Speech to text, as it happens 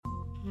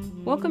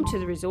Welcome to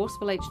the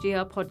Resourceful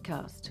HDR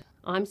podcast.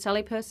 I'm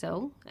Sally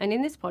Purcell, and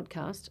in this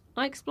podcast,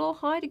 I explore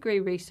high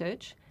degree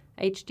research,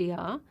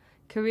 HDR,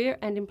 career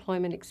and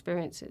employment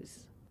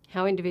experiences,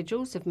 how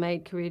individuals have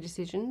made career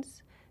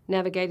decisions,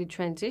 navigated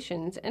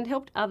transitions, and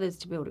helped others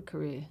to build a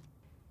career.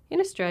 In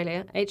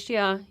Australia,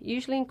 HDR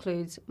usually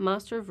includes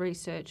Master of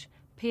Research,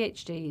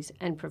 PhDs,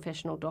 and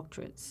professional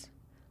doctorates.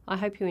 I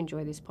hope you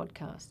enjoy this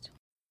podcast.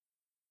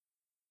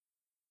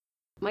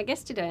 My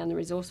guest today on the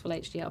Resourceful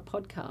HDR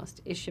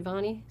podcast is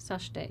Shivani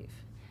Sachdev.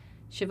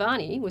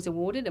 Shivani was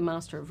awarded a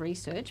Master of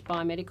Research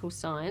Biomedical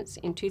Science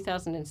in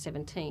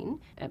 2017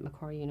 at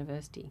Macquarie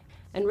University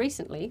and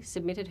recently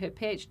submitted her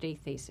PhD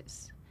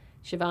thesis.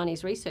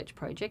 Shivani's research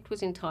project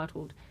was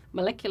entitled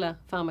Molecular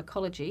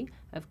Pharmacology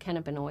of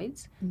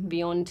Cannabinoids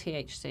Beyond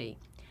THC,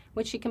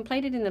 which she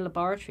completed in the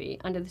laboratory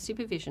under the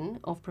supervision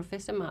of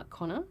Professor Mark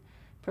Connor,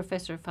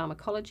 Professor of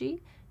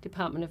Pharmacology,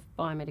 Department of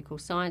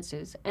Biomedical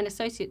Sciences, and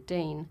Associate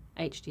Dean,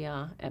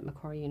 HDR at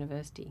Macquarie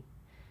University.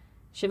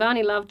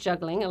 Shivani loved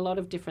juggling a lot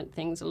of different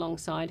things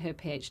alongside her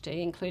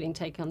PhD, including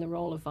taking on the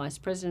role of Vice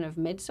President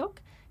of MedSoc,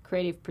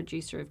 creative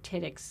producer of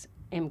TEDx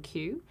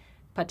MQ,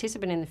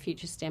 participant in the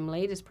Future STEM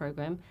Leaders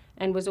program,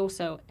 and was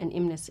also an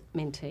IMNIS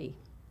mentee.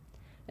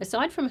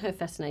 Aside from her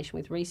fascination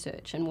with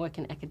research and work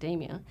in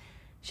academia,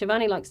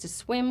 Shivani likes to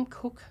swim,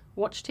 cook,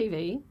 watch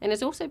TV, and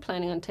is also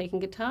planning on taking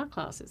guitar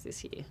classes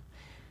this year.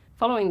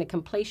 Following the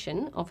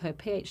completion of her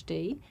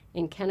PhD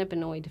in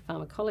cannabinoid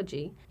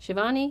pharmacology,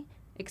 Shivani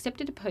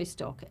accepted a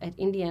postdoc at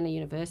Indiana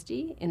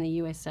University in the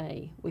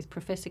USA with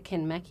Professor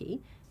Ken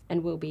Mackey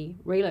and will be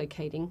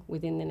relocating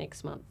within the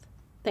next month.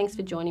 Thanks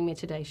for joining me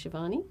today,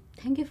 Shivani.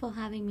 Thank you for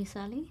having me,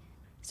 Sally.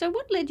 So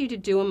what led you to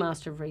do a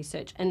Master of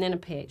Research and then a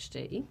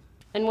PhD?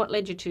 And what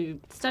led you to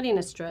study in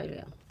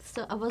Australia?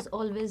 So I was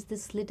always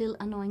this little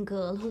annoying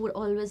girl who would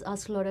always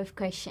ask a lot of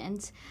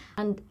questions.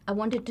 And I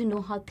wanted to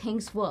know how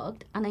things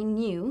worked. And I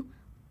knew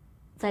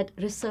that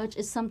research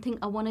is something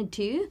I want to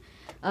do,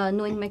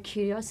 knowing my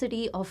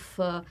curiosity of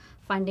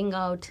finding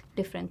out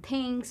different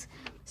things.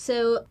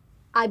 But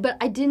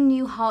I didn't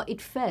know how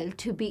it felt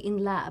to be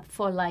in lab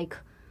for like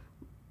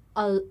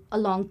a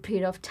long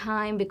period of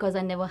time because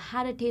I never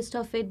had a taste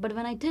of it. But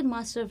when I did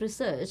Master of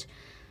Research,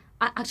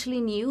 I actually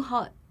knew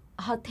how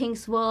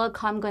things work,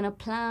 how I'm going to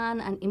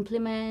plan and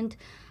implement.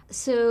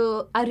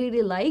 So I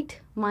really liked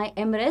my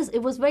MRes.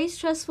 It was very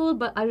stressful,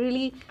 but I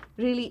really,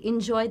 really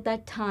enjoyed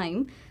that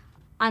time.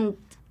 And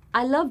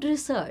I loved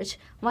research.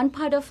 One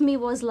part of me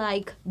was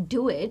like,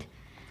 do it.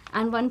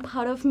 And one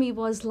part of me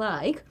was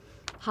like,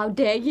 how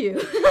dare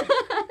you?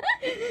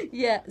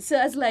 Yeah, so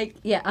I was like,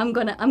 yeah, I'm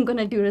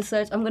gonna do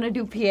research. I'm gonna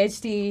do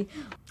PhD,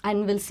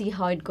 and we'll see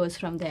how it goes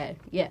from there.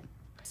 Yeah.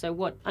 So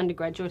what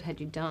undergraduate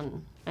had you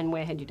done, and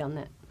where had you done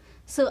that?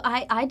 So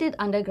I did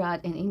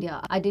undergrad in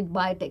India. I did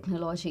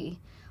biotechnology.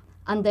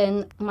 And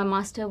then my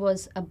master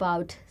was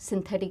about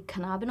synthetic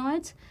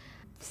cannabinoids.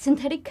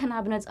 Synthetic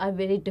cannabinoids are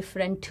very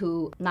different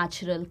to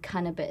natural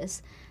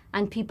cannabis.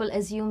 And people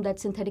assume that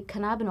synthetic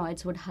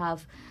cannabinoids would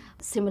have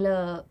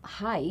similar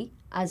high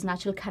as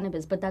natural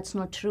cannabis, but that's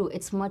not true.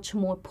 It's much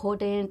more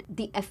potent.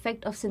 The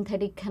effect of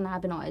synthetic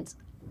cannabinoids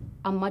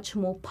are much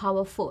more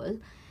powerful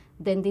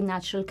than the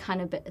natural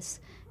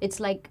cannabis. It's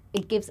like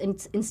it gives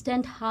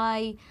instant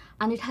high,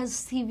 and it has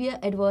severe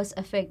adverse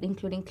effect,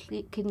 including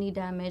kidney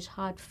damage,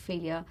 heart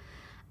failure.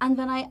 And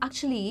when I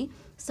actually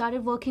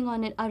started working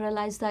on it, I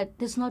realized that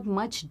there's not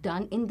much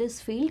done in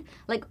this field.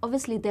 Like,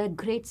 obviously, there are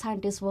great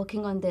scientists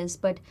working on this,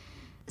 but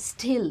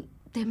still,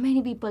 there are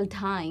many people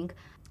dying.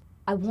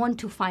 I want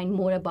to find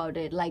more about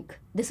it. Like,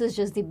 this is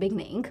just the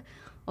beginning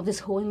of this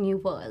whole new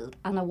world,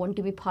 and I want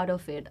to be part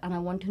of it, and I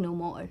want to know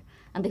more.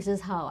 And this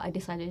is how I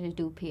decided to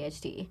do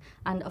PhD.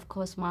 And of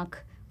course,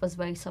 Mark was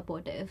very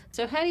supportive.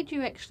 So how did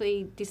you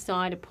actually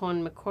decide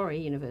upon Macquarie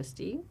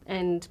University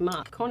and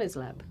Mark Connor's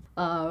lab?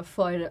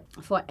 For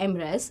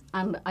MRes,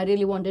 and I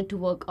really wanted to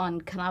work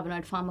on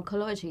cannabinoid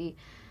pharmacology.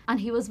 And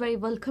he was very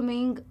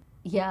welcoming.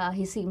 Yeah,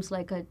 he seems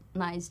like a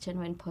nice,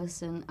 genuine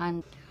person,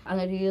 and I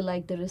really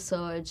liked the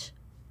research.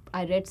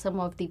 I read some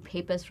of the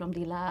papers from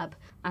the lab,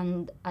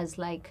 and I was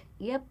like,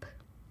 yep,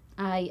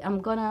 I'm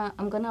gonna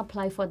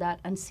apply for that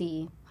and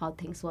see how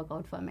things work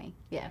out for me.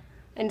 Yeah.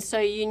 And so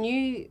you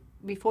knew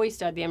before you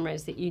started the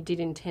MRes that you did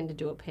intend to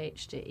do a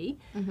PhD.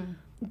 Mm-hmm.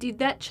 Did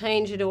that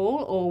change at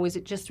all, or was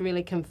it just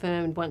really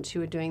confirmed once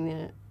you were doing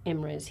the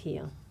MRes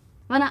here?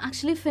 When I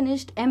actually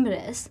finished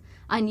MRes,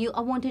 I knew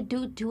I wanted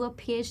to do a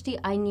PhD.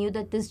 I knew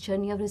that this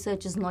journey of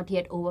research is not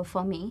yet over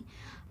for me.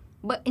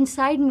 But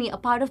inside me, a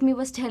part of me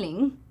was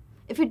telling,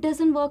 if it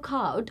doesn't work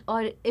out,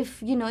 or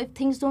if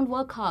things don't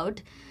work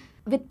out,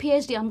 with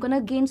PhD, I'm going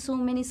to gain so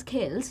many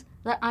skills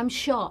that I'm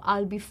sure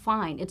I'll be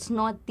fine. It's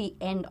not the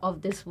end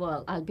of this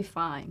world. I'll be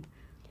fine.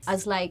 I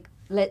was like,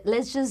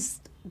 let's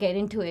just get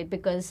into it,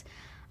 because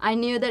I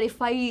knew that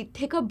if I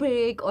take a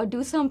break or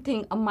do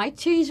something, I might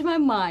change my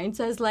mind.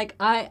 So I was like,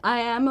 I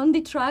am on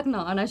the track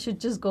now, and I should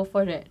just go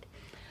for it.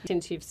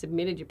 Since you've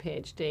submitted your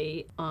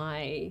PhD,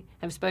 I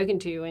have spoken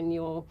to you and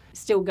you're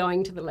still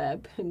going to the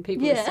lab and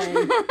people are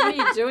saying, what are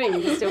you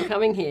doing? You're still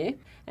coming here.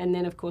 And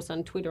then, of course,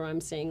 on Twitter,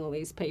 I'm seeing all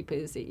these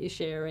papers that you're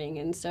sharing.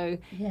 And so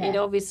it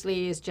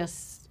obviously is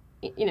just,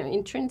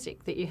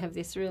 intrinsic that you have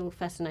this real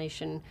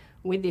fascination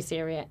with this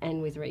area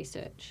and with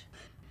research.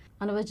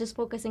 And I was just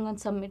focusing on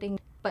submitting,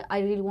 but I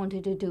really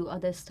wanted to do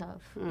other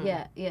stuff.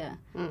 Yeah.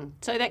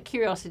 So that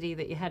curiosity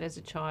that you had as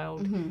a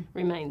child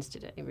remains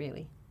today,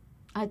 really?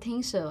 I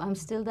think so. I'm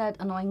still that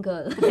annoying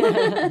girl.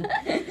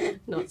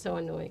 Not so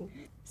annoying.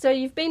 So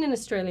you've been in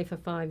Australia for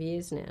 5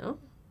 years now.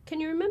 Can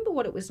you remember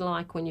what it was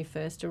like when you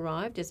first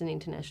arrived as an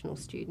international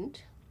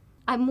student?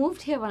 I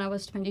moved here when I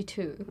was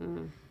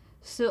 22.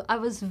 So I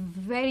was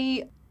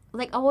very,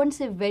 I won't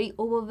say very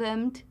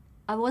overwhelmed.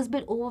 I was a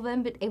bit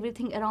overwhelmed with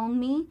everything around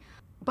me.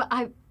 But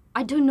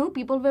I don't know,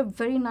 people were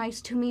very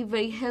nice to me,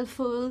 very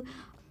helpful.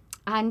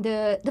 And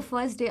the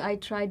first day I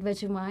tried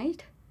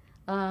Vegemite,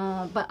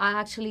 but I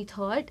actually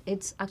thought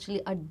it's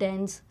actually a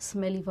dense,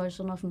 smelly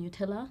version of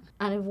Nutella.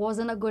 And it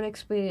wasn't a good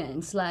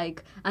experience.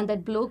 And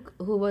that bloke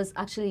who was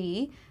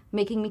actually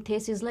making me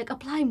taste is like,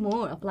 apply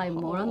more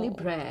on the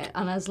bread.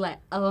 And I was like,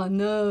 oh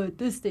no,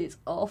 this tastes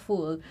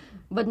awful.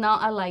 But now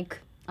I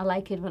like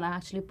it when I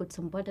actually put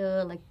some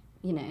butter,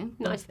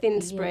 nice thin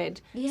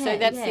spread. So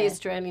that's the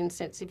Australian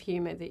sense of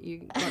humour that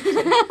you got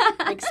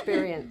to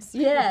experience.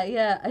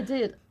 Yeah, I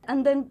did.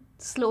 And then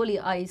slowly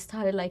I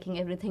started liking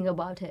everything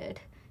about it.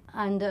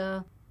 And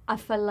I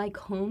felt like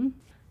home.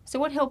 So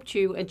what helped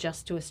you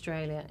adjust to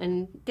Australia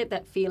and get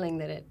that feeling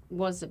that it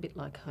was a bit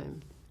like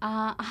home?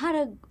 I had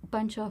a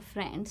bunch of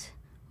friends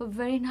who were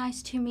very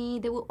nice to me.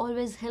 They would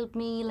always help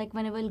me,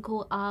 whenever I'll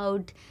go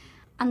out.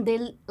 And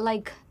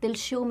they'll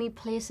show me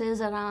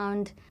places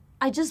around.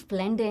 I just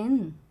blend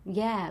in.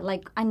 Yeah,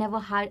 I never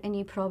had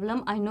any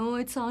problem. I know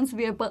it sounds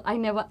weird, but I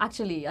never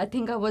actually. I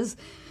think I was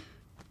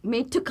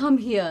made to come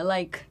here,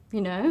 Right,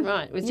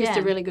 it was just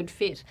a really good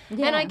fit.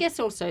 Yeah. And I guess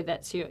also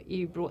that's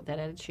you brought that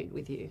attitude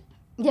with you.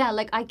 Yeah,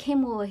 I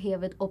came over here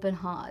with open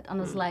heart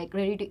and was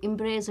ready to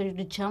embrace, ready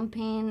to jump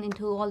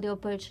into all the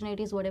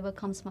opportunities, whatever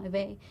comes my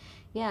way.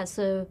 Yeah,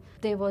 so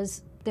there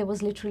was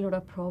literally not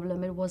a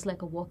problem. It was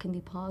like a walk in the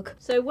park.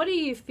 So what do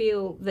you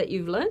feel that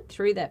you've learnt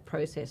through that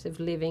process of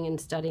living and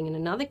studying in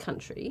another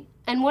country?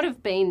 And what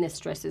have been the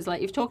stresses?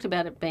 You've talked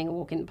about it being a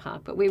walk in the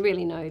park, but we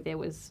really know there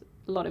was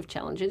a lot of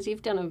challenges.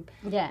 You've done an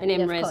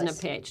MRes and a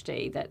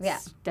PhD.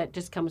 That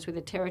just comes with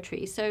the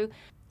territory. So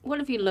what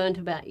have you learnt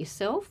about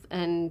yourself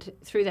and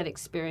through that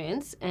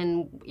experience?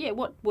 And,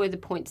 what were the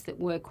points that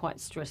were quite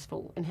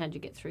stressful and how did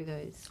you get through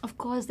those? Of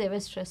course, there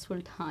was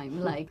stressful time.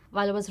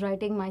 While I was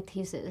writing my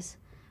thesis,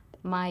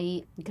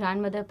 my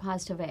grandmother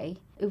passed away.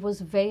 It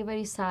was very,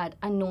 very sad.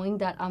 And knowing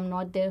that I'm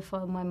not there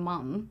for my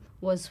mom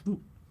was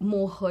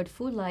more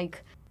hurtful.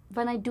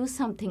 When I do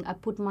something, I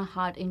put my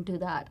heart into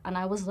that. And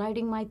I was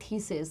writing my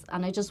thesis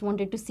and I just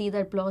wanted to see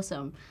that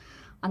blossom.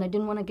 And I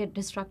didn't want to get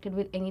distracted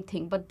with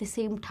anything. But at the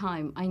same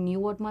time, I knew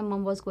what my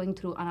mom was going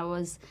through and I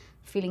was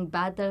feeling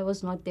bad that I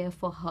was not there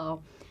for her.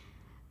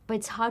 But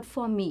it's hard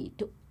for me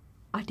to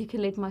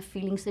articulate my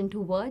feelings into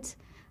words.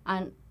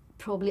 And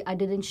probably I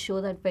didn't show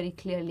that very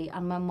clearly.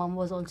 And my mom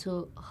was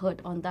also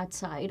hurt on that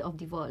side of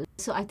the world.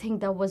 So I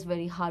think that was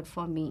very hard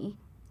for me.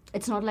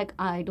 It's not like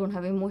I don't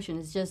have emotion.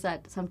 It's just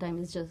that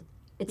sometimes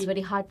it's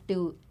very hard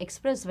to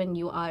express when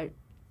you are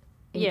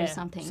into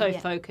something. So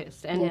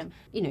focused. And,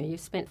 you've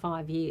spent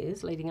 5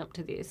 years leading up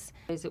to this.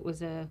 It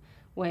was a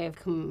way of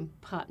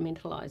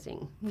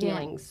compartmentalising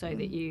feelings so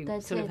that you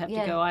have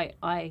to go,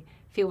 I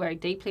feel very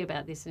deeply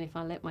about this and if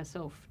I let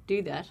myself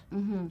do that,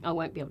 I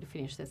won't be able to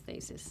finish the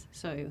thesis.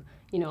 So,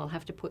 I'll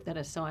have to put that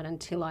aside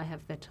until I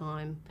have the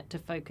time to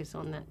focus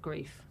on that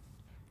grief.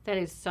 That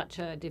is such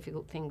a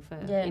difficult thing for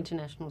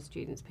international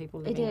students, people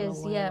living a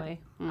long way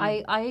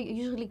away. I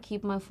usually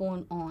keep my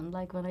phone on,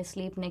 when I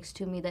sleep next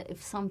to me, that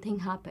if something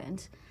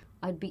happens,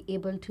 I'd be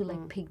able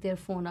to pick their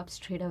phone up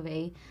straight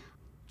away.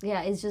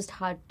 Yeah, it's just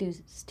hard to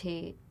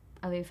stay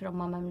away from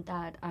mom and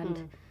dad,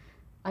 and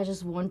I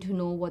just want to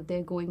know what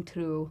they're going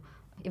through,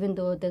 even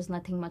though there's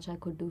nothing much I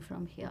could do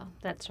from here.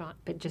 That's right,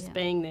 but just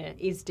being there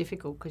is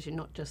difficult because you're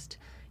not just,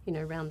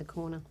 round the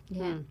corner.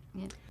 Yeah.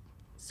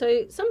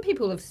 So some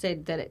people have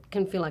said that it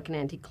can feel like an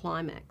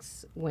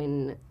anticlimax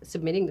when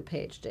submitting the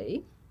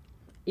PhD.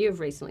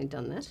 You've recently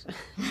done that.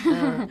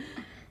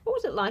 What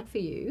was it like for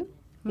you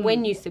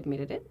when you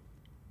submitted it?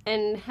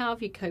 And how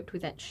have you coped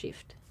with that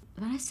shift?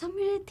 When I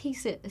submitted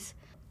thesis,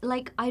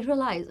 I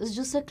realized it's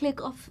just a click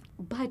of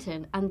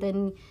button and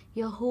then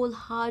your whole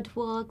hard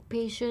work,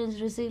 patience,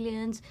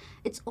 resilience,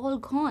 it's all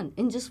gone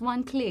in just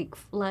one click,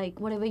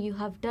 whatever you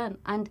have done.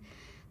 And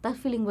that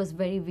feeling was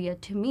very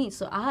weird to me.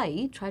 So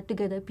I tried to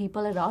gather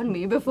people around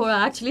me before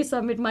I actually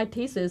submit my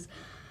thesis.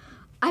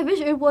 I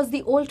wish it was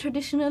the old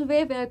traditional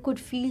way where I could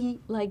feel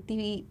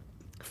the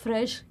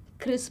fresh,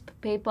 crisp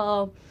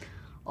paper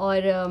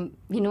or,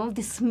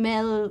 the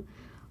smell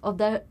of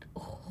that,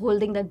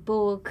 holding that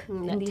book.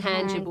 That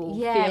tangible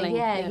feeling.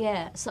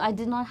 Yeah. So I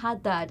did not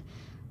have that.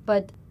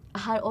 But I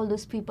had all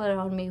those people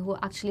around me who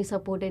actually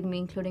supported me,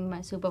 including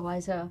my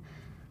supervisor.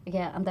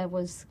 Yeah, and that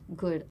was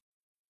good.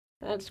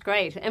 That's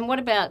great. And what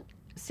about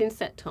since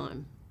that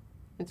time?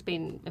 It's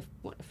been,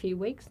 a few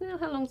weeks now?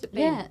 How long's it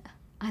been? Yeah,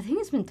 I think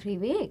it's been 3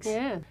 weeks.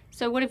 Yeah.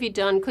 So what have you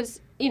done? Because,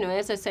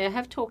 as I say, I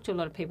have talked to a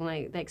lot of people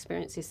and they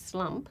experience this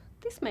slump.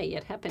 This may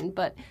yet happen,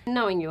 but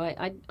knowing you,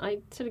 I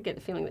sort of get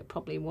the feeling that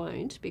probably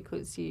won't,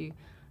 because you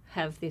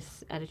have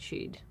this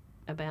attitude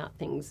about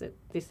things that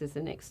this is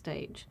the next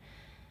stage.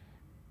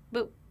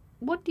 But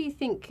what do you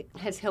think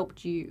has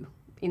helped you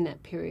in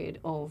that period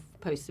of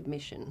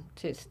post-submission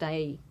to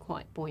stay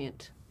quite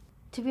buoyant?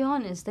 To be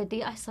honest, the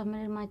day I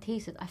submitted my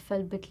thesis, I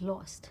felt a bit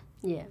lost.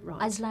 Yeah,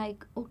 right. I was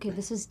like, okay,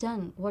 this is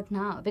done. What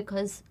now?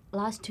 Because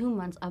last 2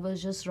 months I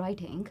was just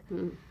writing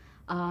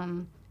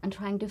and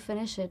trying to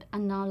finish it.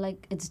 And now,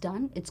 like, it's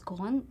done. It's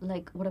gone.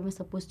 Like, what am I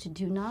supposed to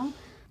do now?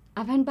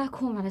 I went back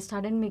home and I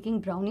started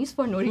making brownies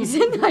for no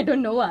reason. I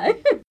don't know why.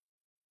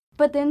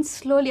 But then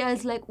slowly I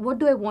was like, what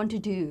do I want to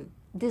do?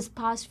 This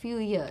past few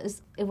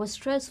years, it was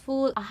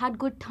stressful. I had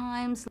good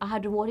times. I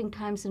had rewarding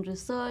times in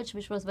research,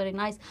 which was very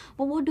nice.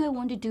 But what do I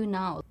want to do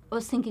now? I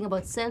was thinking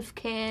about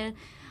self-care,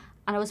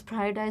 and I was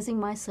prioritizing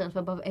myself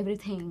above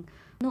everything.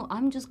 No,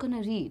 I'm just going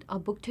to read a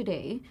book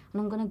today,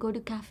 and I'm going to go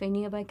to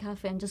nearby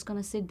cafe, and just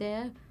going to sit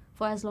there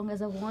for as long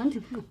as I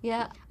want.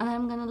 Yeah, and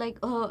I'm going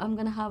to I'm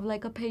going to have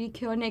like a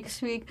pedicure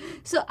next week.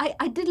 So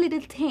I did little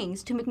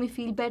things to make me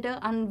feel better.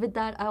 And with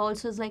that, I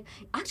also was like,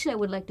 actually, I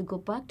would like to go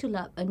back to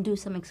lab and do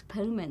some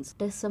experiments.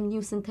 There's some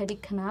new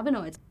synthetic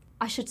cannabinoids.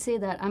 I should say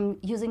that I'm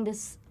using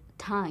this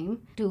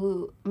time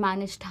to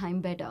manage time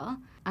better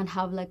and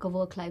have like a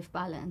work-life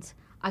balance.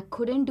 I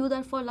couldn't do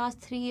that for last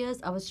 3 years.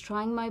 I was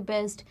trying my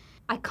best.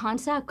 I can't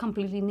say I've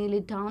completely nailed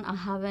it down. I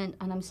haven't,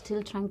 and I'm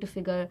still trying to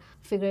figure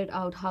it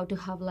out how to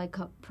have like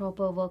a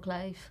proper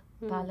work-life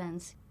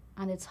balance.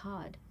 And it's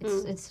hard.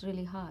 It's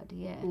really hard.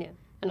 Yeah. Yeah.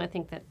 And I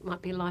think that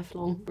might be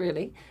lifelong,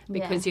 really,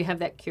 because you have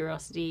that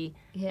curiosity,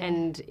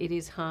 and it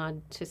is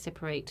hard to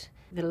separate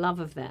the love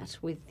of that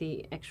with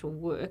the actual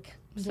work.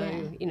 So,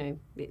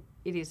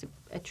 it is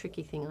a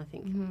tricky thing, I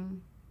think. Mm-hmm.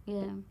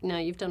 Yeah. No,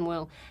 you've done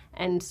well.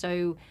 And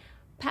so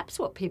perhaps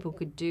what people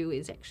could do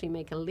is actually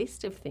make a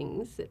list of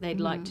things that they'd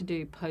like to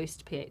do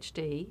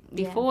post-PhD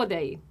before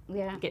they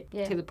get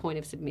to the point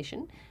of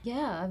submission.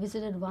 Yeah, I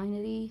visited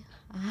winery,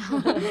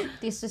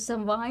 tasted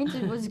some wines,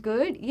 it was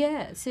good.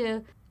 Yeah,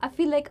 so I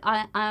feel like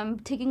I'm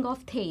taking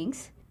off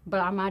things,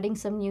 but I'm adding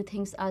some new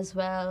things as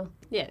well.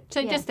 Yeah,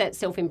 so just that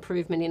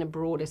self-improvement in a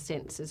broader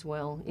sense as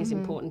well is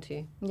important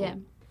too. Yeah.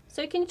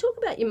 So can you talk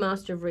about your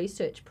Master of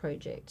Research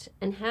project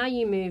and how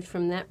you moved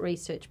from that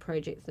research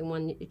project to the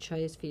one that you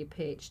chose for your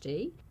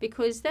PhD?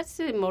 Because that's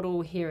the model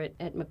here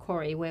at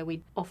Macquarie, where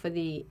we offer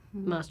the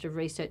Master of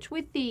Research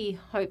with the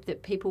hope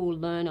that people will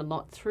learn a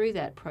lot through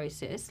that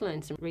process,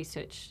 learn some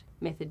research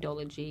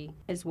methodology,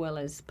 as well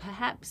as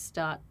perhaps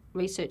start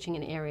researching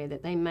an area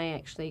that they may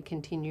actually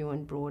continue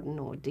and broaden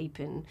or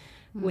deepen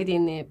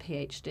within their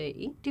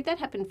PhD. Did that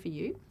happen for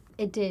you?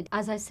 It did.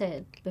 As I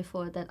said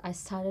before, that I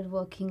started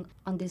working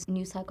on these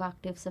new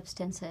psychoactive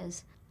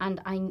substances.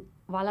 And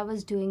while I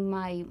was doing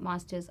my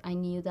master's, I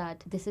knew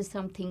that this is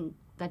something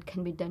that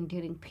can be done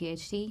during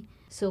PhD.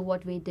 So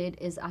what we did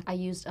is I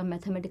used a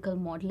mathematical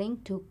modeling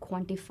to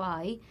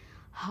quantify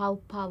how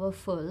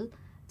powerful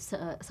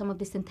some of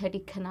the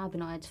synthetic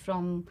cannabinoids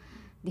from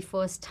the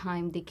first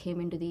time they came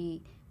into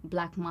the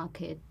black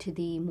market to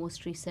the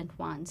most recent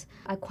ones.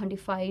 I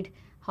quantified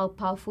how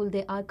powerful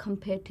they are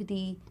compared to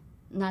the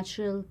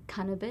natural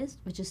cannabis,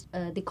 which is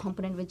the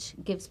component which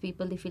gives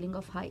people the feeling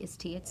of high, is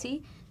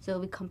THC. So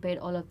we compared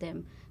all of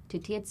them to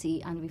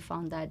THC, and we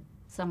found that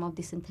some of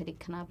the synthetic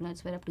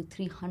cannabinoids were up to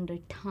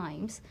 300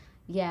 times.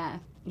 Yeah.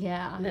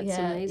 That's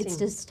amazing. It's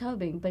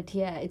disturbing, but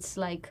it's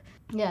like,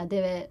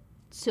 they were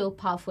so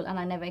powerful, and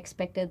I never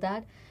expected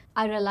that.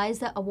 I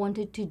realized that I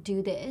wanted to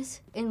do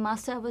this. In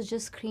master, I was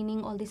just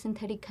screening all the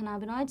synthetic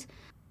cannabinoids.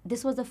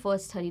 This was the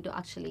first study to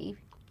actually,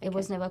 it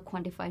was never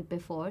quantified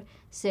before.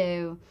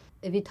 So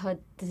we thought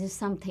this is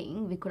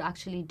something we could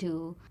actually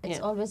do. It's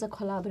always a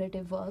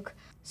collaborative work.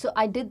 So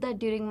I did that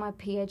during my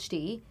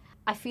PhD.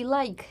 I feel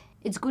like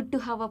it's good to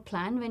have a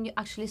plan when you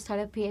actually start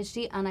a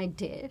PhD, and I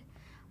did.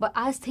 But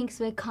as things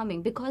were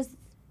coming, because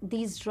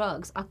these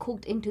drugs are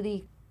cooked into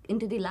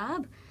the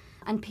lab,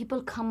 and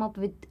people come up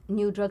with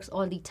new drugs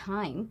all the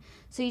time.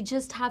 So you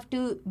just have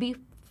to be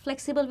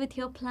flexible with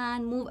your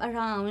plan, move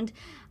around.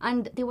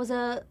 And there was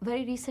a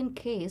very recent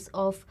case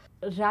of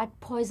rat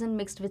poison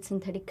mixed with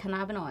synthetic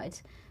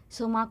cannabinoids.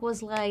 So Mark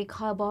was like,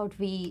 how about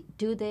we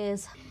do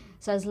this?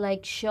 So I was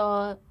like,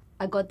 sure.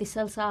 I got the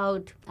cells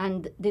out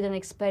and did an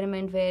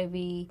experiment where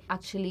we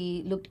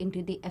actually looked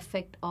into the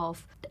effect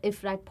of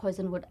if rat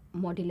poison would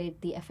modulate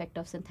the effect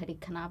of synthetic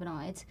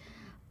cannabinoids.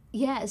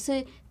 Yeah,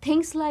 so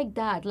things like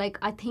that. Like,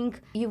 I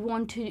think you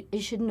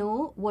should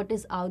know what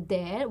is out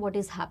there, what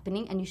is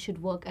happening, and you should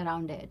work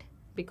around it.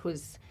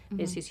 Because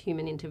there's this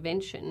human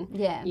intervention,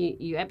 Yeah.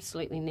 you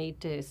absolutely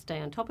need to stay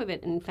on top of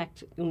it. And in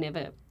fact, you'll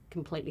never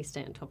completely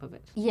stay on top of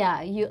it.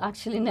 Yeah, you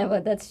actually never.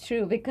 That's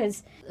true,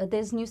 because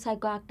there's new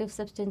psychoactive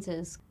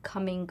substances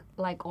coming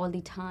like all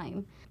the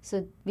time.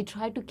 So we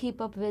try to keep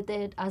up with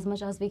it as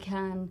much as we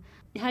can.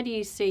 How do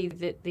you see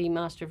that the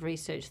Master of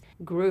Research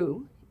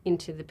grew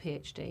into the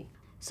PhD?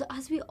 So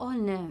as we all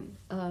know,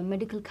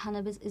 medical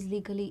cannabis is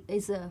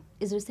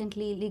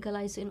recently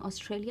legalized in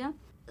Australia.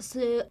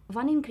 So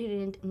one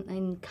ingredient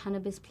in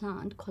cannabis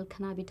plant called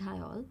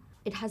cannabidiol,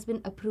 it has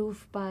been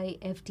approved by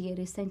FDA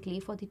recently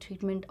for the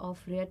treatment of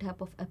rare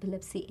type of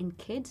epilepsy in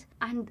kids.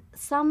 And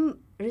some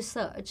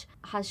research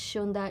has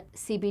shown that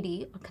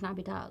CBD or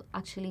cannabidiol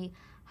actually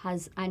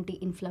has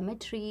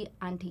anti-inflammatory,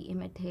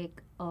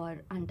 anti-emetic,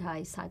 or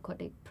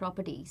antipsychotic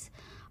properties.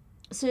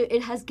 So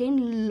it has gained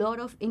a lot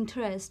of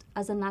interest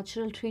as a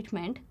natural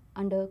treatment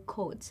under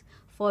codes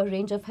for a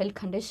range of health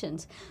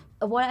conditions.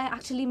 What I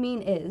actually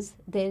mean is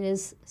there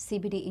is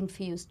CBD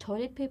infused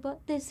toilet paper,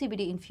 there's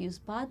CBD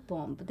infused bath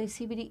bomb, there's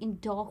CBD in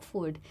dog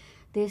food,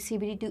 there's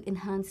CBD to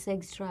enhance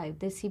sex drive,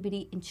 there's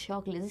CBD in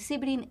chocolate, there's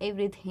CBD in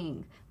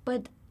everything.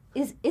 But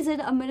is it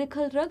a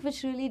miracle drug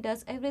which really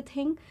does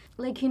everything?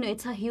 Like,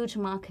 it's a huge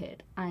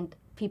market and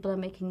people are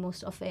making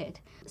most of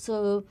it.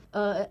 So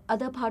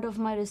other part of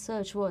my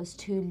research was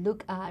to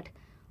look at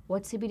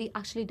what CBD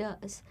actually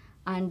does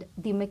and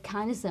the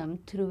mechanism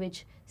through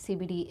which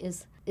CBD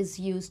is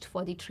used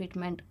for the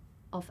treatment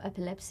of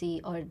epilepsy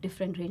or a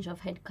different range of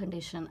head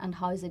condition, and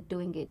how is it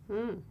doing it.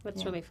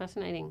 That's really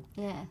fascinating.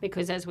 Yeah.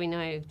 Because as we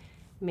know,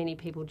 many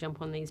people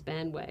jump on these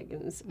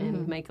bandwagons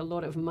and make a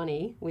lot of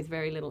money with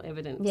very little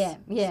evidence.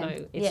 Yeah.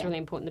 So it's really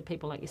important that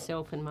people like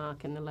yourself and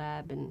Mark and the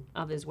lab and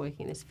others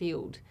working in this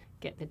field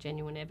get the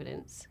genuine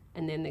evidence.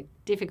 And then the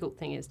difficult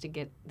thing is to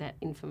get that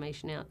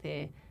information out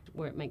there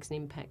where it makes an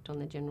impact on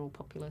the general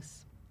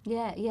populace.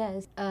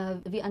 Yes.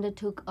 We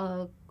undertook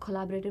a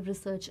collaborative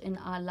research in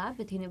our lab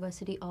with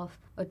University of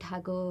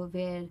Otago,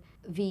 where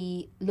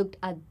we looked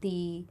at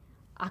the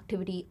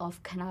activity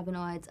of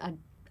cannabinoids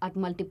at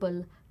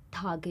multiple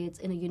targets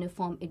in a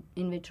uniform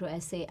in vitro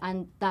assay,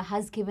 and that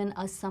has given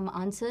us some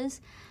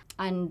answers,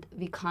 and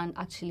we can't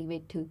actually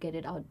wait to get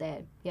it out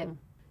there.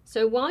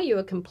 So while you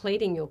were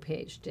completing your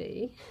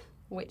PhD,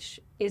 which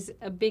is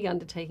a big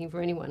undertaking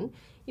for anyone,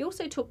 you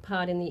also took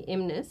part in the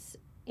IMNIS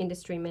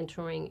Industry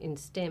Mentoring in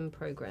STEM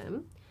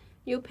program.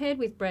 You were paired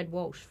with Brad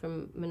Walsh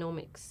from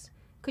Mnemonics.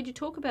 Could you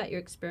talk about your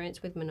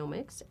experience with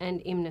Mnemonics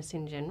and IMNIS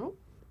in general?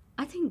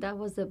 I think that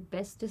was the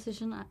best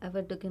decision I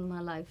ever took in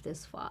my life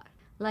this far.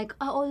 Like,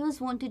 I always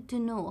wanted to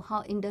know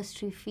how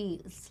industry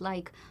feels.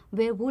 Like,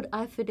 where would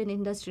I fit in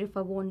industry if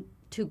I want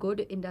to go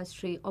to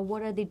industry? Or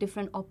what are the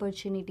different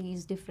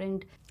opportunities,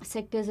 different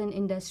sectors in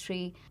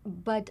industry?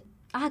 But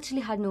I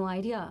actually had no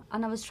idea,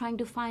 and I was trying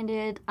to find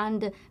it.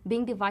 And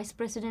being the vice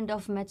president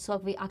of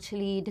MedSoc, we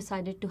actually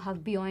decided to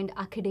have Beyond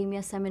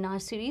Academia seminar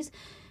series,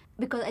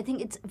 because I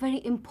think it's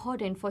very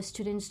important for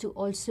students to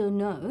also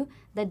know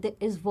that there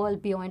is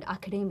world beyond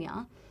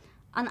academia.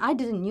 And I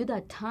didn't knew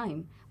that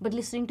time, but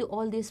listening to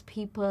all these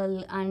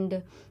people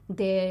and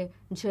their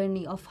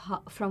journey of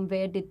from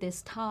where did they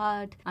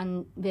start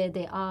and where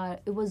they are,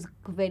 it was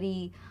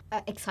very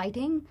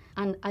exciting.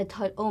 And I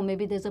thought,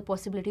 maybe there's a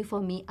possibility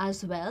for me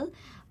as well.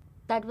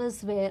 That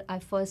was where I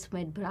first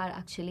met Brad,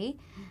 actually,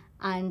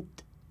 and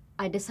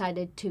I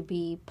decided to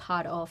be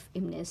part of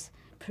IMNIS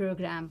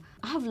program.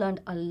 I have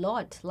learned a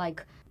lot.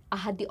 Like, I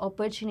had the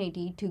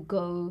opportunity to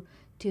go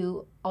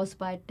to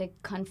AusBiotech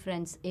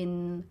conference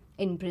in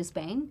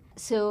Brisbane.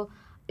 So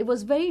it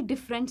was very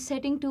different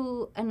setting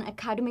to an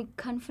academic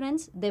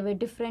conference. There were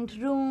different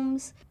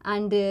rooms,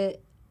 and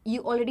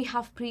you already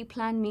have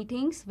pre-planned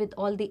meetings with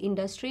all the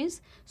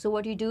industries. So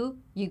what you do,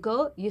 you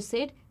go, you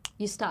sit,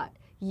 you start.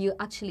 You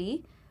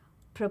actually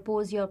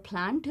propose your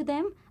plan to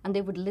them, and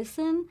they would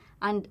listen.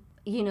 And,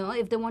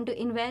 if they want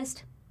to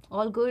invest,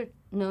 all good,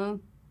 no,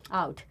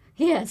 out.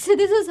 Yeah, so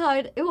this is how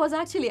it was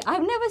actually.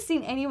 I've never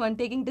seen anyone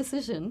taking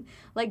decision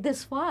like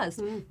this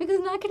fast. Because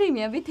in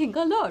academia, we think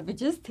a lot. We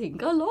just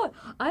think a lot.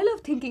 I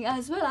love thinking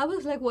as well. I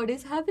was like, what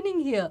is happening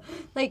here?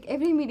 Like,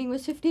 every meeting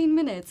was 15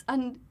 minutes.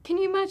 And can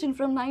you imagine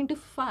from 9 to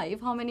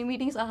 5 how many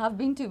meetings I have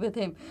been to with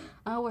him?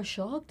 I was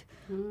shocked.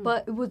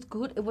 But it was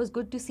good. It was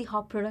good to see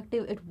how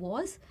productive it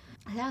was.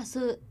 Yeah,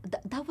 so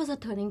that was a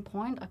turning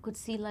point. I could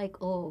see like,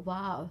 oh,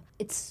 wow,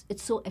 it's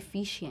so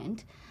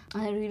efficient.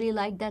 I really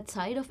like that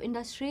side of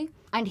industry.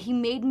 And he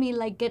made me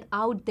like get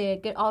out there,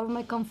 get out of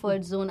my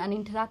comfort zone and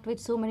interact with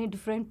so many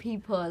different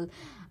people.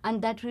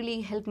 And that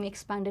really helped me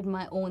expanded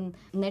my own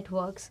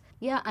networks.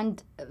 Yeah,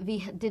 and we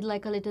did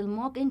like a little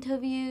mock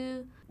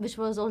interview, which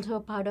was also a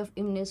part of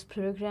IMNIS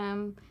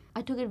program.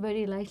 I took it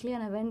very lightly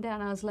and I went there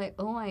and I was like,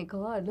 oh my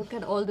God, look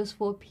at all those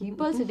 4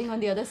 people sitting on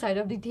the other side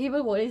of the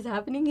table. What is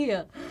happening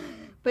here?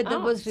 But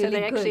that was really good. So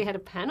they actually had a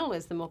panel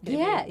as the mock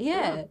interview.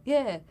 Yeah.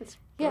 That's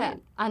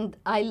brilliant. Yeah, and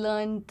I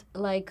learned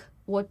like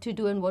what to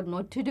do and what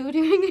not to do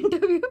during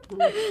interview,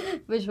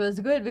 which was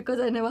good because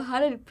I never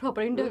had a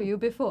proper interview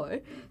before.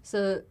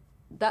 So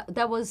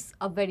that was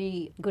a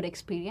very good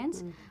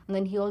experience. And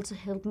then he also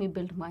helped me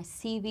build my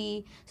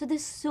CV. So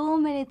there's so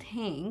many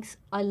things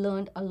I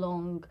learned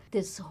along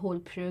this whole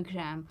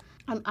program.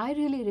 And I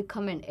really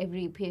recommend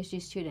every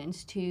PhD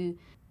students to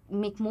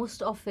make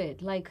most of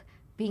it. Like,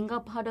 being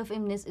a part of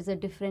IMNIS is a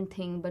different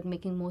thing, but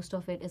making most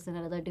of it is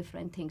another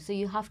different thing. So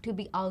you have to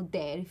be out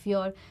there. If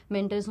your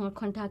mentor is not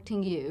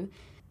contacting you,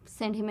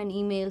 send him an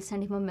email,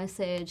 send him a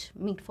message,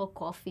 meet for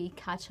coffee,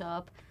 catch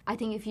up. I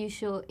think if you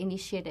show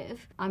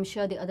initiative, I'm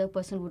sure the other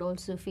person would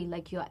also feel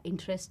like you are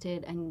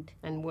interested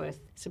and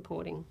worth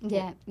supporting.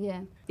 Yeah.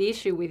 The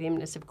issue with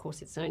IMNIS, of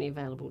course, it's only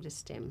available to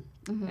STEM.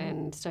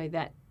 And so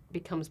that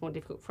becomes more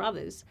difficult for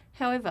others.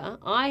 However,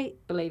 I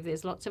believe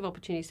there's lots of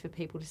opportunities for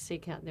people to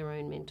seek out their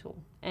own mentor.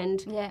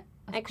 And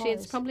actually,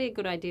 it's probably a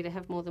good idea to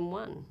have more than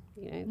one.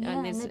 And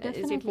as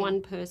if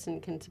one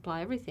person can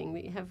supply everything,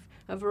 that you have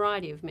a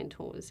variety of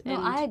mentors.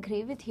 No, I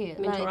agree with you.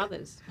 Mentor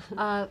others.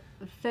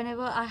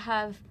 Whenever I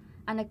have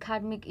an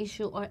academic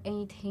issue or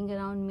anything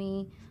around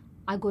me,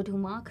 I go to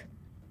Mark.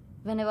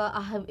 Whenever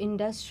I have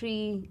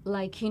industry,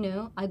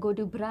 I go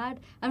to Brad.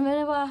 And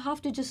whenever I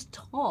have to just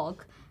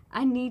talk,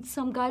 I need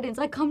some guidance,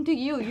 I come to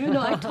you,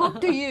 I talk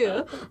to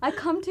you. I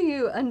come to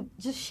you and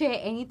just share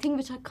anything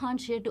which I can't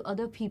share to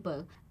other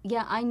people.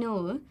 Yeah, I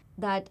know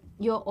that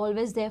you're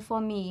always there for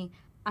me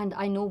and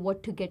I know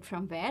what to get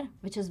from where,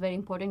 which is very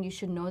important. You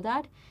should know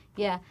that.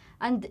 Yeah,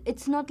 and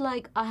it's not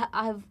like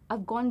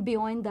I've gone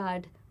beyond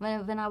that.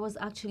 When I was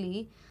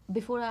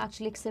before I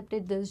actually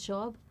accepted this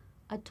job,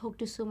 I talked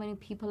to so many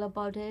people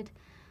about it.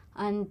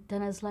 And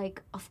then I was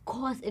like, of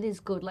course it is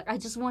good. I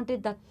just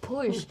wanted that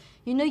push.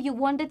 You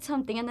wanted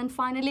something and then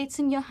finally it's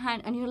in your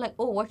hand and you're like,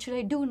 oh, what should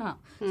I do now?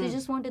 So you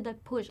just wanted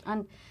that push.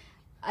 And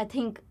I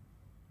think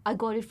I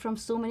got it from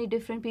so many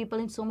different people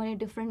in so many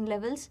different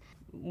levels.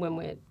 When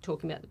we're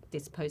talking about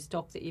this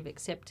postdoc that you've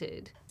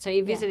accepted, so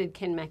you visited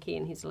Ken Mackey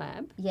in his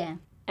lab. Yeah.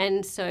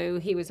 And so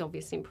he was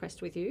obviously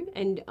impressed with you.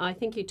 And I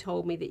think you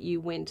told me that you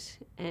went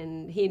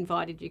and he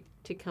invited you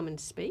to come and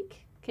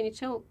speak. Can you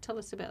tell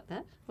us about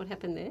that? What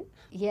happened there?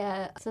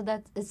 Yeah, so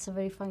it's a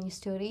very funny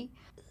story.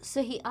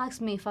 So he asked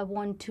me if I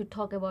want to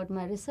talk about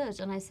my research,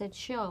 and I said,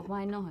 sure,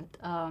 why not?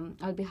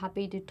 I'll be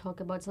happy to talk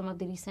about some of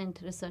the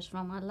recent research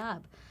from our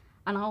lab.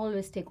 And I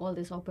always take all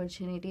these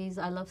opportunities.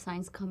 I love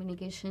science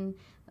communication,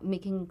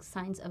 making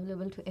science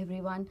available to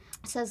everyone.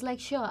 So I was like,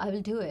 sure, I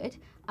will do it.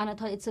 And I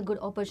thought it's a good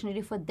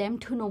opportunity for them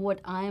to know what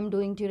I am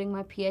doing during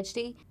my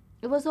PhD.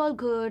 It was all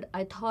good.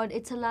 I thought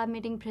it's a lab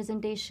meeting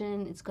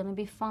presentation. It's going to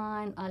be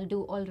fine. I'll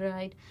do all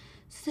right.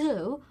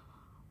 So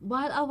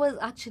while I was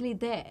actually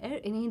there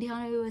in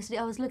Indiana University,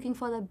 I was looking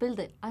for that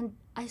building. And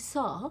I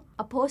saw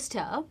a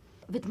poster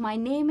with my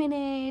name in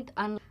it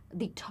and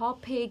the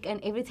topic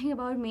and everything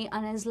about me.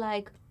 And I was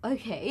like,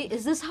 okay,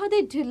 is this how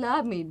they do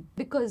lab meet?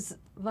 Because,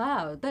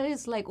 wow, that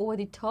is over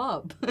the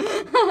top.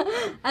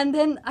 And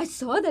then I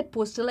saw that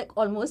poster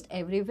almost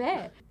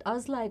everywhere. I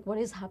was like, what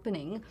is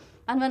happening?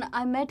 And when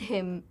I met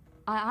him,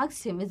 I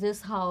asked him, is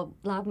this how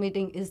lab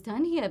meeting is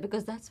done here?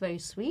 Because that's very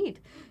sweet.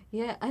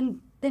 Yeah, and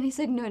then he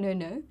said,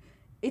 no.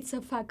 It's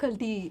a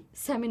faculty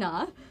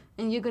seminar,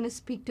 and you're going to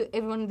speak to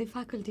everyone in the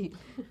faculty.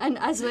 And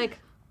I was like,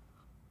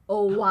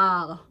 oh,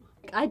 wow.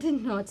 I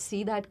did not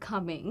see that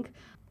coming.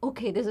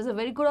 Okay, this is a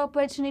very good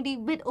opportunity,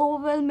 bit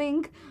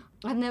overwhelming.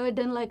 I've never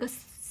done a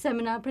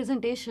seminar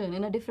presentation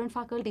in a different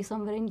faculty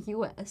somewhere in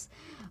US.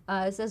 So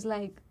I was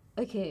like,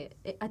 okay,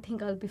 I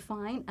think I'll be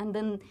fine. And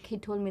then he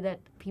told me that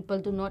people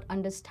do not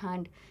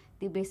understand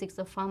the basics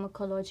of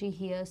pharmacology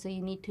here, so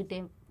you need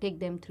to take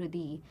them through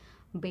the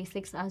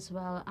basics as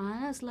well. And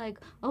I was like,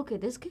 okay,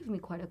 this gives me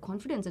quite a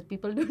confidence that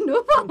people don't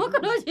know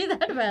pharmacology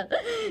that well.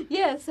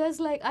 Yeah, so I was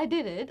like, I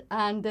did it.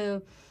 And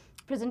the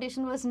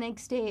presentation was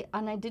next day,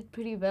 and I did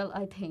pretty well,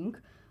 I think,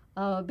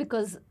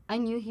 because I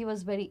knew he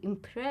was very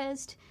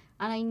impressed,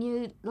 and I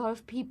knew a lot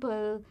of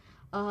people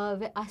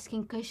were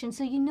asking questions.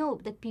 So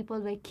that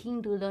people were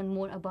keen to learn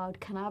more about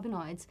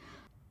cannabinoids.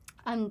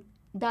 And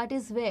that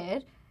is where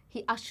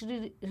he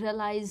actually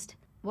realized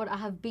what I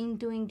have been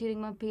doing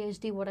during my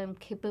PhD, what I'm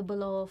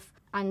capable of.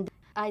 And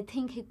I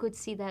think he could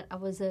see that I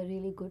was a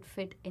really good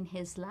fit in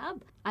his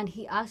lab. And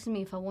he asked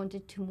me if I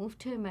wanted to move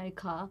to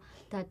America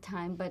that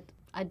time, but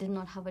I did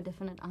not have a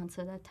definite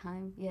answer that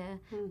time. Yeah,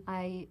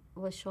 I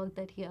was shocked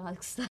that he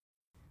asked that.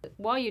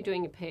 While you're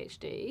doing a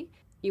PhD,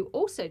 you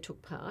also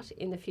took part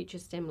in the Future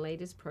STEM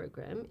Leaders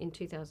program in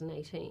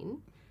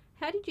 2018.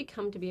 How did you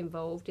come to be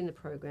involved in the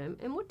program,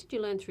 and what did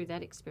you learn through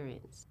that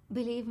experience?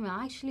 Believe me,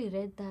 I actually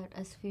read that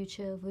as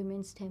Future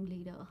Women STEM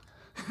Leader.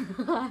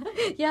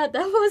 Yeah,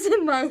 that was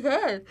in my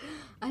head.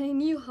 And I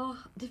knew how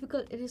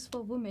difficult it is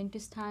for women to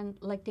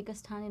take a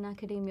stand in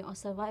academia or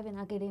survive in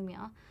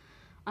academia.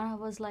 And I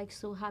was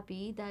so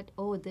happy that,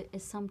 there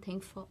is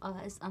something for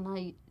us, and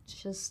I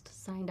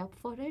just signed up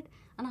for it.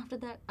 And after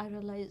that, I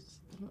realized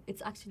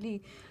it's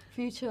actually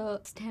Future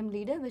STEM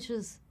Leader, which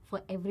is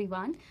for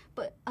everyone.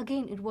 But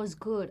again, it was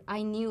good.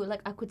 I knew,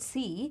 I could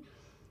see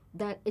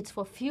that it's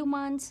for few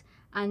months,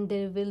 and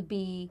there will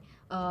be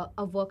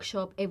a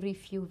workshop every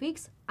few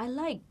weeks. I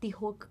like the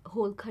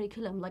whole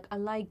curriculum. Like, I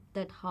like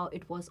that how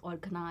it was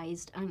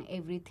organized and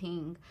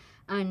everything,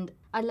 and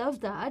I love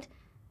that.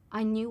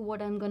 I knew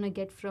what I'm gonna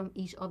get from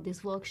each of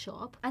this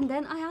workshop, and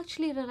then I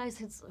actually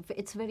realized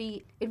it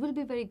will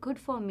be very good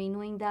for me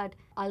knowing that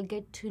I'll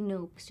get to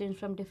know students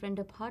from different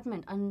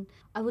departments, and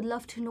I would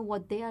love to know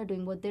what they are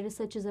doing, what their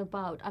research is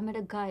about. I met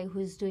a guy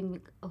who's in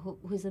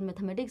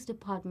mathematics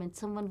department,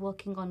 someone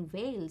working on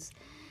whales.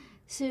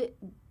 So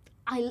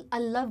I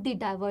love the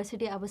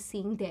diversity I was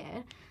seeing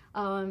there,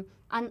 and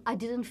I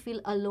didn't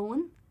feel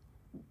alone.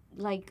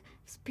 Like,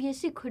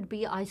 PhD could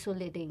be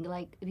isolating.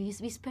 Like, we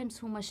spend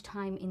so much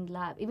time in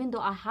lab, even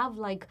though I have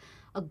like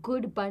a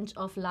good bunch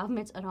of lab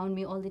mates around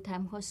me all the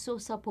time who are so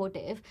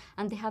supportive,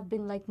 and they have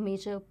been like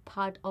major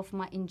part of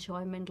my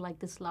enjoyment like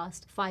this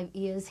last 5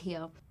 years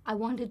here. I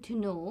wanted to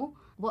know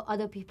what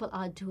other people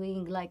are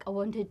doing. Like, I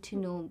wanted to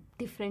know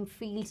different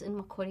fields in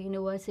Macquarie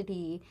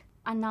University,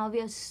 and now we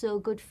are so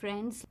good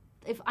friends.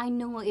 If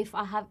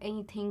I have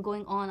anything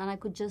going on and I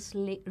could just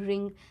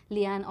ring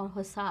Liane or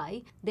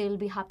Hosai, they will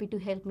be happy to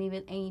help me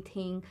with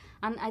anything.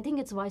 And I think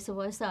it's vice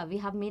versa. We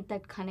have made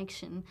that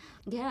connection.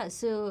 Yeah,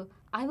 so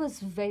I was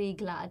very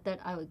glad that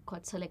I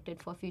got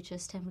selected for Future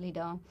STEM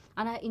Leader.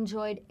 And I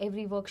enjoyed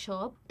every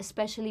workshop,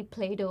 especially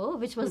Play-Doh,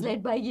 which was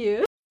led by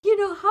you. You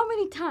know how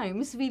many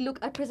times we look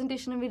at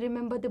presentation and we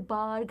remember the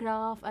bar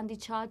graph and the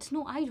charts?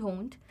 No, I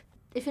don't.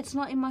 If it's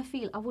not in my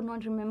field, I would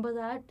not remember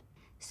that.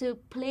 So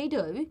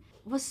Play-Doh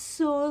was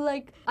so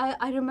like,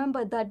 I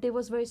remember that day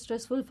was very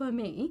stressful for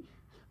me.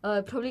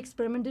 Probably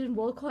experiment didn't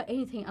work or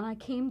anything, and I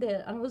came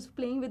there and I was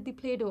playing with the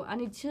Play-Doh, and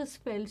it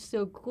just felt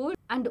so good.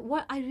 And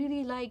what I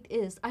really liked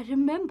is I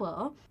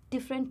remember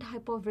different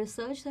type of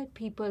research that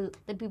people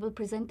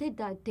presented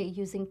that day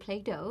using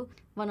Play-Doh.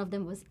 One of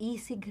them was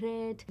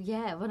e-cigarette.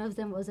 Yeah, one of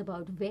them was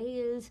about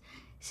whales.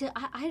 So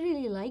I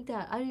really like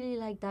that. I really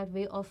like that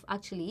way of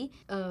actually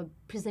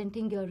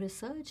presenting your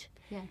research.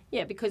 Yeah.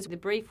 Yeah, because the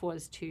brief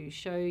was to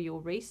show your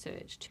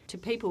research to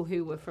people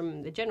who were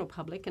from the general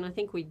public, and I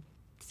think we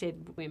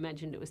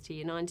imagined it was to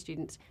Year 9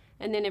 students,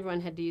 and then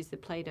everyone had to use the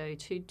Play-Doh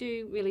to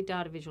do really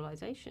data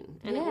visualization.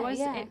 And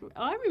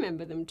I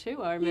remember them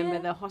too. I remember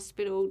the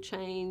hospital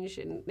change,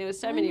 and there were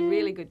so many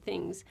really good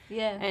things.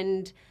 Yeah.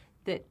 And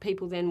that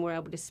people then were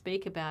able to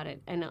speak about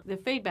it. And the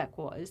feedback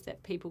was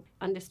that people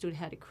understood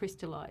how to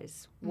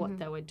crystallize what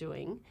they were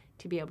doing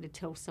to be able to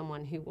tell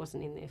someone who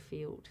wasn't in their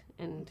field.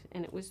 And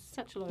it was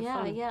such a lot of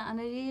fun. Yeah,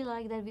 and I really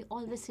like that we're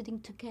always sitting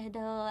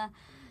together.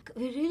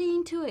 We're really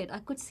into it. I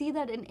could see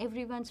that in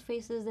everyone's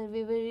faces that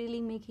we were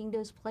really making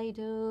those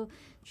Play-Doh,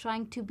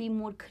 trying to be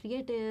more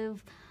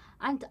creative.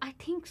 And I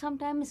think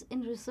sometimes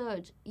in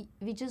research,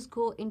 we just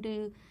go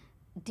into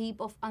deep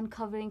of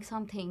uncovering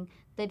something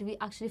that we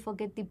actually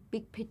forget the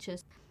big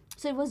pictures.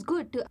 So it was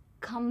good to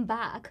come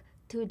back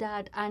to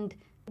that and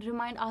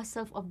remind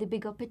ourselves of the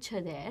bigger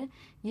picture there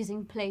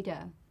using Play-Doh.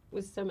 It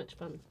was so much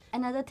fun.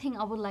 Another thing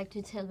I would like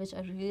to tell, which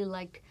I really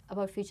liked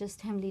about Future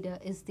STEM Leader,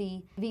 is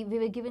we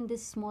were given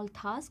this small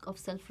task of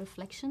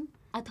self-reflection.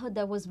 I thought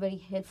that was very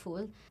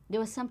helpful. There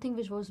was something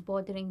which was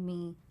bothering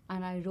me,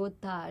 and I wrote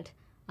that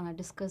and I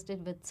discussed it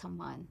with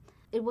someone.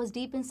 It was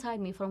deep inside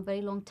me for a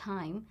very long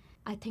time.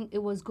 I think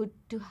it was good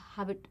to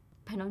have it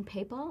pen on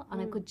paper, and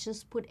I could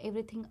just put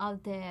everything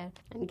out there.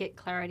 And get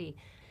clarity.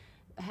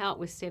 How it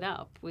was set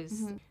up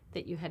was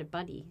that you had a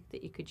buddy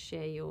that you could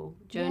share your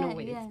journal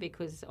with,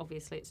 because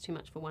obviously it's too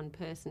much for one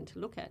person to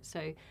look at. So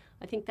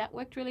I think that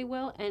worked really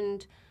well.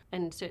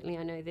 And certainly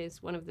I know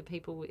there's one of the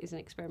people who is an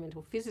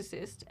experimental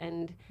physicist,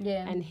 and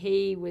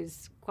he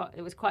was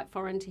quite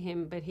foreign to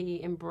him, but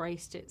he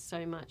embraced it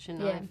so much,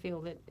 and I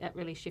feel that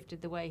really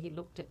shifted the way he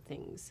looked at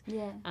things.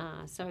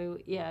 So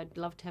I'd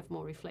love to have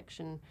more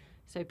reflection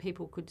so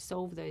people could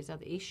solve those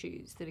other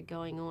issues that are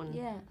going on,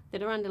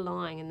 that are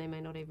underlying, and they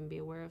may not even be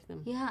aware of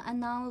them. Yeah,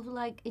 and now,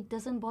 like, it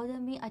doesn't bother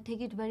me. I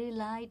take it very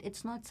light.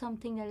 It's not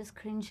something that is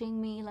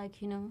cringing me, like,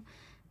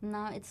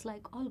 now it's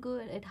like all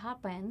good. It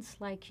happens,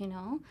 like,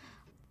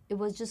 It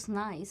was just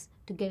nice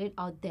to get it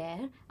out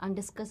there and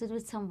discuss it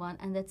with someone,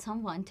 and that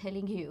someone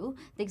telling you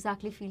they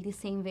exactly feel the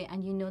same way,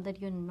 and you know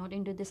that you're not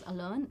into this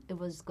alone. It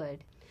was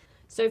good.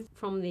 So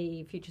from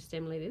the Future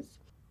STEM Leaders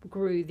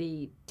grew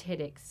the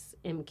TEDx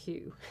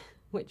MQ,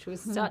 which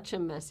was such a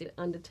massive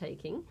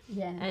undertaking.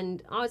 Yeah.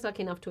 And I was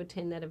lucky enough to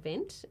attend that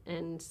event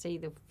and see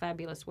the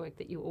fabulous work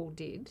that you all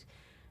did.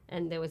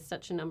 And there was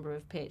such a number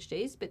of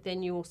PhDs, but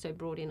then you also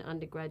brought in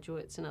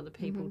undergraduates and other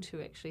people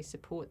to actually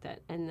support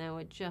that. And they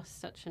were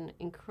just such an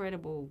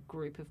incredible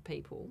group of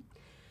people.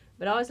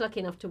 But I was lucky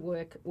enough to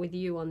work with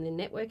you on the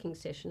networking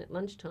session at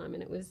lunchtime,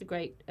 and it was a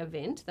great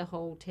event, the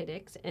whole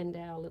TEDx and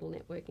our little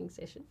networking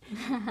session.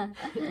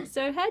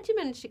 So how did you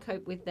manage to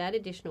cope with that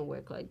additional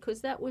workload?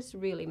 Because that was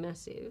really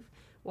massive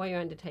while you're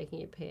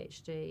undertaking your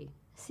PhD.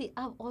 See,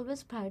 I've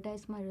always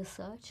prioritized my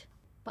research,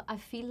 but I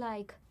feel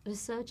like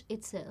research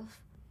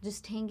itself, just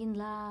staying in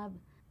lab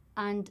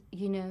and,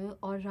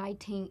 or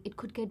writing, it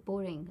could get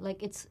boring.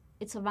 Like, it's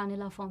a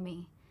vanilla for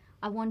me.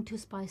 I want to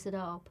spice it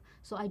up.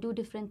 So I do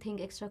different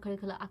things,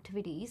 extracurricular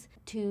activities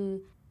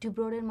to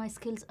broaden my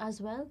skills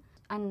as well.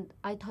 And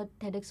I thought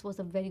TEDx was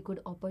a very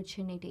good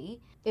opportunity.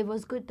 It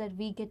was good that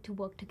we get to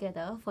work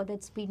together for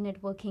that speed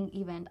networking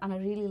event, and I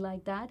really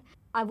like that.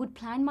 I would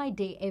plan my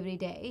day every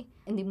day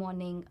in the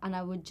morning, and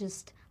I would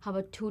just have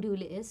a to-do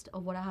list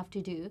of what I have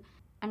to do.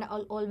 And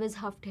I'll always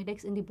have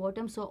TEDx in the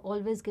bottom, so I'll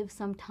always give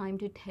some time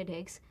to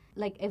TEDx,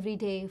 like every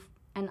day,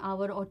 an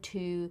hour or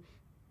two,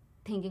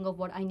 thinking of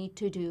what I need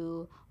to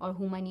do or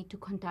whom I need to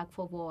contact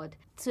for what.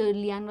 So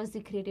Leanne was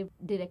the creative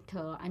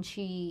director, and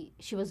she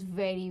was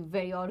very,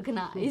 very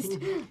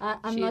organized.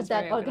 I'm not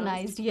that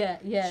organized. Yeah.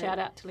 Shout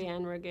out to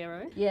Leanne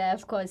Rogero. Yeah,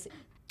 of course.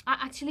 I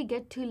actually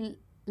get to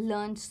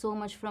learn so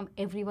much from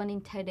everyone in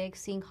TEDx,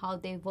 seeing how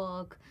they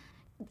work.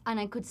 And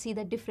I could see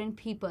that different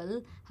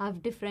people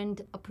have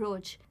different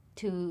approach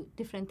to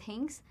different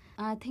things.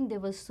 And I think there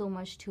was so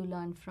much to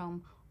learn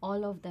from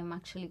all of them,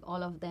 actually,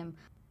 all of them.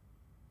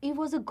 It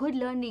was a good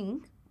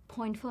learning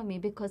point for me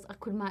because I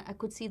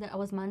could see that I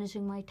was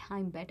managing my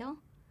time better,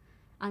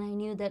 and I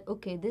knew that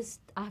okay,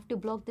 I have to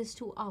block this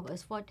 2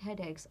 hours for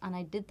TEDx, and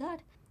I did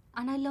that,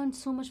 and I learned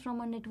so much from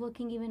a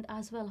networking event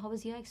as well. How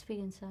was your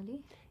experience,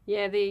 Sally?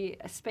 Yeah, the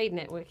speed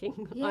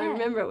networking. Yeah. I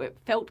remember it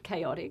felt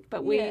chaotic,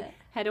 but we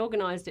had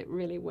organised it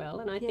really well,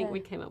 and I think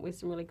we came up with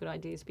some really good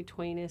ideas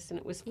between us, and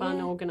it was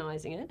fun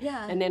organising it.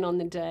 Yeah. And then on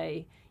the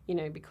day,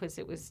 because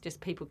it was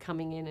just people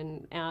coming in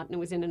and out, and it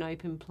was in an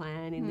open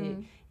plan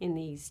in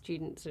the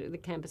students, the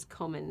campus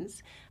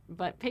commons,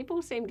 but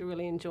people seemed to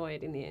really enjoy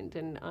it in the end,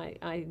 and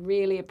I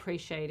really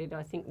appreciated.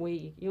 I think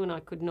you and I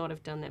could not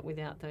have done that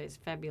without those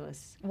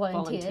fabulous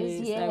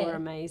volunteers. Yeah. They were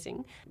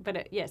amazing.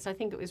 But yes, I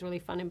think it was really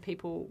fun, and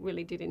people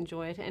really did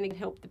enjoy it, and it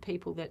helped the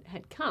people that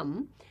had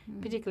come,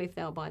 particularly if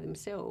they were by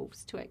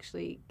themselves, to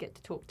actually get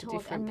to talk to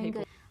different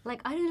people.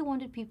 Like, I really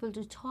wanted people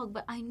to talk,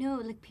 but I know,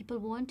 like, people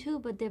want to,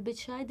 but they're a bit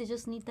shy. They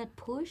just need that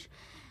push.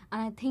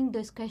 And I think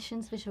those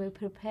questions which were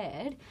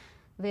prepared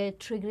were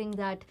triggering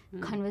that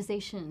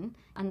conversation.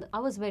 And I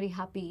was very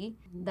happy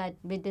that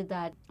we did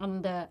that.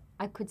 And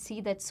I could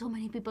see that so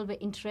many people were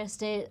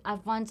interested.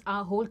 At once,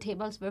 our whole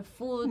tables were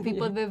full.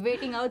 People were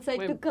waiting outside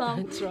to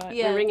come. That's right.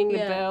 We're ringing the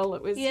bell.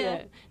 It was,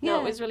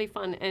 No, it was really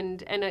fun.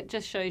 And it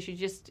just shows you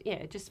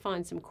just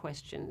find some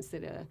questions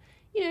that are,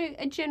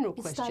 a general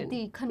question. Start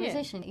the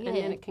conversation. Yeah. And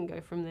then it can go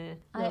from there.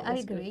 I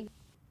agree. Good.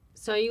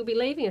 So you'll be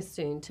leaving us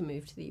soon to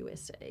move to the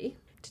USA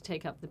to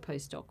take up the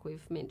postdoc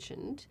we've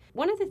mentioned.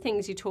 One of the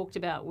things you talked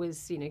about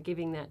was,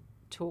 giving that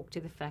talk to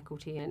the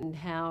faculty and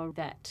how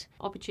that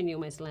opportunity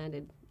almost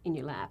landed in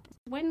your lap.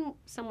 When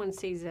someone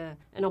sees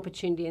an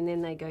opportunity and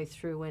then they go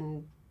through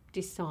and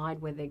decide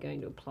where they're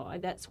going to apply,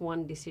 that's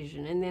one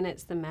decision, and then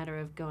it's the matter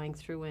of going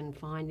through and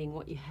finding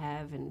what you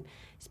have and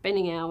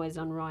spending hours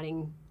on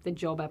writing the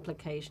job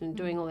application and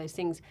doing all those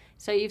things.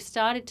 So you've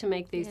started to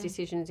make these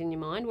decisions in your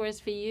mind, whereas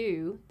for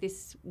you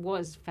this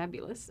was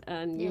fabulous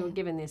and you were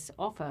given this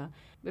offer,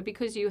 but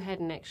because you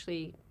hadn't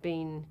actually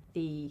been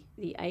the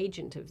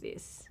agent of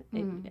this,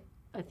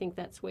 I think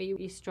that's where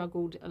you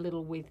struggled a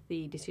little with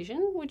the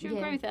decision. Would you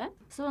agree with that?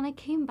 So when I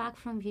came back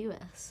from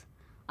US,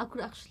 I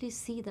could actually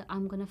see that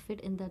I'm going to fit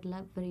in that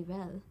lab very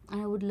well.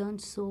 And I would learn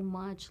so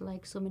much,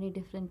 like so many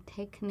different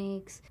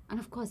techniques.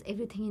 And of course,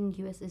 everything in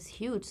the US is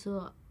huge.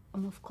 So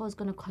I'm of course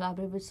going to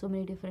collaborate with so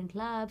many different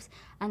labs.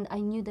 And I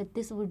knew that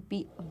this would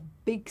be a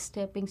big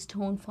stepping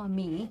stone for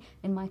me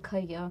in my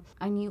career.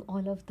 I knew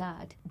all of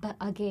that. But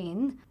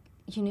again,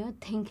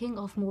 thinking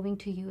of moving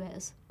to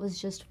US was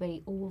just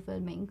very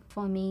overwhelming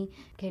for me,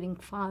 getting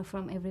far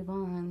from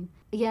everyone.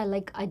 Yeah,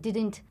 like I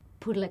didn't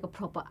put like a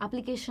proper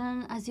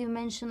application, as you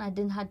mentioned. I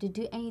didn't have to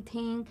do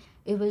anything.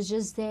 It was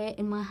just there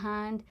in my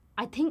hand.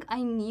 I think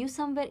I knew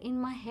somewhere in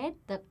my head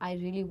that I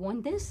really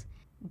want this,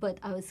 but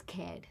I was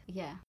scared.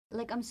 Yeah.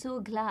 Like, I'm so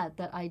glad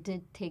that I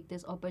did take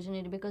this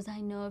opportunity because I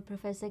know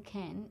Professor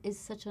Ken is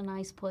such a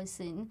nice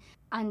person,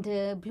 and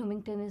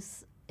Bloomington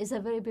is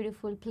a very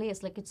beautiful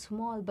place. Like, it's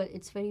small, but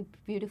it's very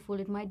beautiful.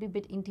 It might be a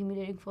bit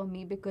intimidating for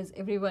me because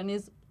everyone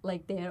is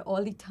like there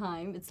all the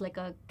time. It's like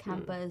a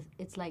campus.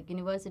 It's like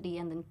university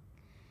and then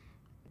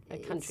a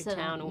country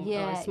town or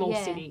a small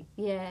city.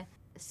 Yeah.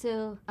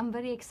 So I'm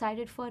very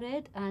excited for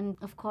it, and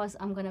of course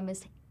I'm gonna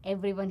miss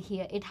everyone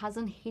here. It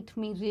hasn't hit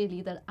me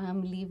really that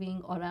I'm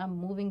leaving or I'm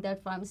moving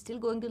that far. I'm still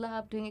going to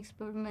lab, doing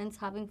experiments,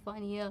 having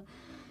fun here.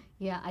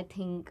 Yeah, I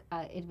think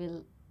it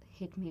will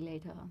hit me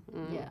later.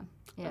 Yeah.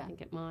 I think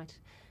it might.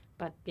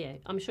 But yeah,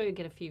 I'm sure you'll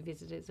get a few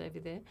visitors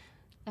over there.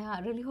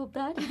 I really hope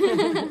that.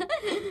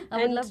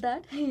 I would love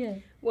that. Yeah.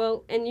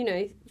 Well,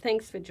 and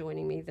thanks for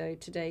joining me though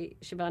today,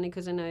 Shivani,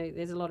 because I know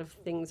there's a lot of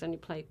things on your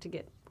plate to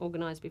get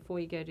organised before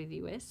you go to the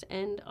US,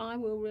 and I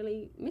will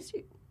really miss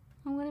you.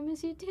 I'm going to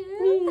miss you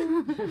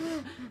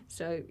too.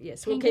 So,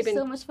 yes, Thank you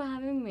so much for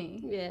having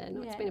me. Yeah,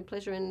 it's been a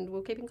pleasure, and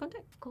we'll keep in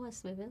contact. Of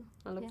course, we will.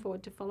 I look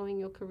forward to following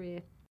your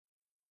career.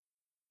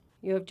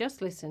 You have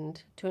just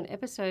listened to an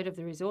episode of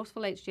the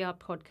Resourceful HDR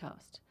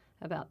podcast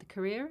about the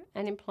career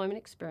and employment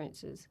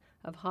experiences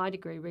of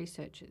high-degree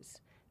researchers,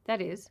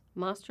 that is,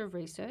 Master of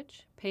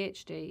Research,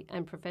 PhD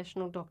and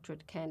professional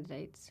doctorate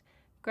candidates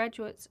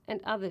graduates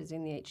and others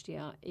in the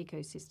HDR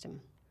ecosystem.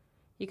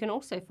 You can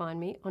also find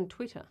me on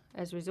Twitter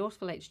as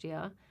Resourceful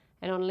HDR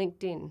and on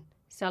LinkedIn,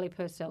 Sally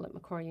Purcell at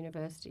Macquarie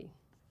University.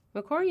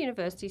 Macquarie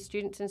University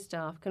students and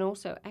staff can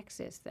also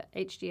access the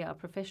HDR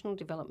Professional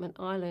Development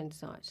iLearn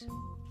site.